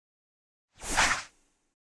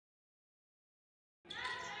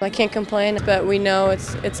I can't complain, but we know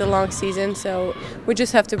it's a long season, so we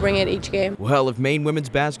just have to bring it each game. Well, if Maine women's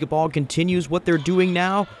basketball continues what they're doing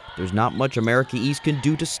now, there's not much America East can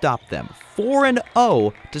do to stop them.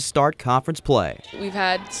 4-0 to start conference play. We've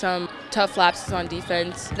had some tough lapses on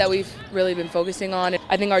defense that we've really been focusing on.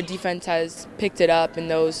 I think our defense has picked it up in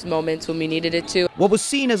those moments when we needed it to. What was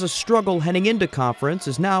seen as a struggle heading into conference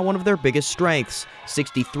is now one of their biggest strengths.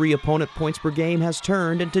 63 opponent points per game has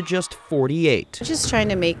turned into just 48. Just trying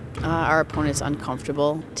to make our opponents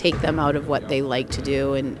uncomfortable, take them out of what they like to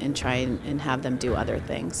do and try and have them do other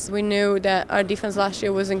things. We knew that our defense last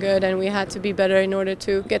year wasn't good and we had to be better in order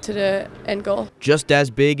to get to the end goal. Just as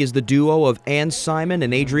big is the duo of Ann Simon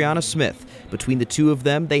and Adriana Smith. Between the two of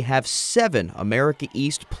them, they have 7 America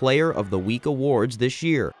East Player of the Week awards this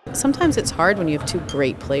year. Sometimes it's hard when you have 2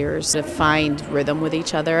 great players to find rhythm with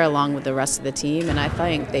each other along with the rest of the team, and I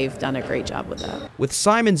think they've done a great job with that. With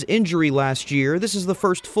Simon's injury last year, this is the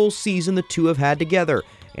first full season the two have had together,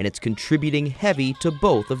 and it's contributing heavy to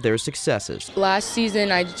both of their successes. Last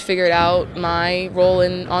season, I just figured out my role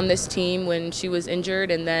on this team when she was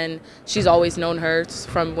injured, and then she's always known her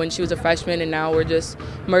from when she was a freshman, and now we're just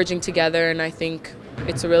merging together, and I think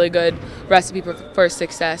it's a really good recipe for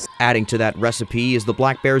success. Adding to that recipe is the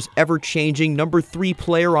Black Bears' ever-changing number 3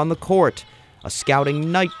 player on the court, a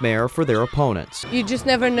scouting nightmare for their opponents. You just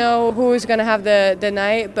never know who is going to have the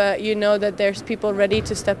night, but you know that there's people ready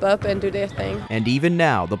to step up and do their thing. And even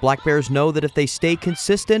now, the Black Bears know that if they stay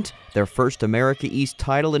consistent, their first America East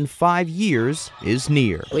title in 5 years is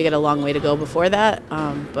near. We got a long way to go before that,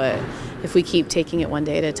 but if we keep taking it one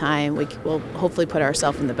day at a time, we'll hopefully put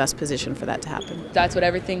ourselves in the best position for that to happen. That's what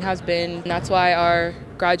everything has been, and that's why our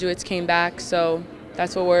graduates came back, so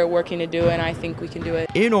that's what we're working to do, and I think we can do it.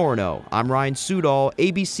 In Orono, I'm Ryan Sudol,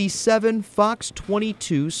 ABC 7 Fox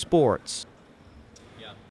 22 Sports.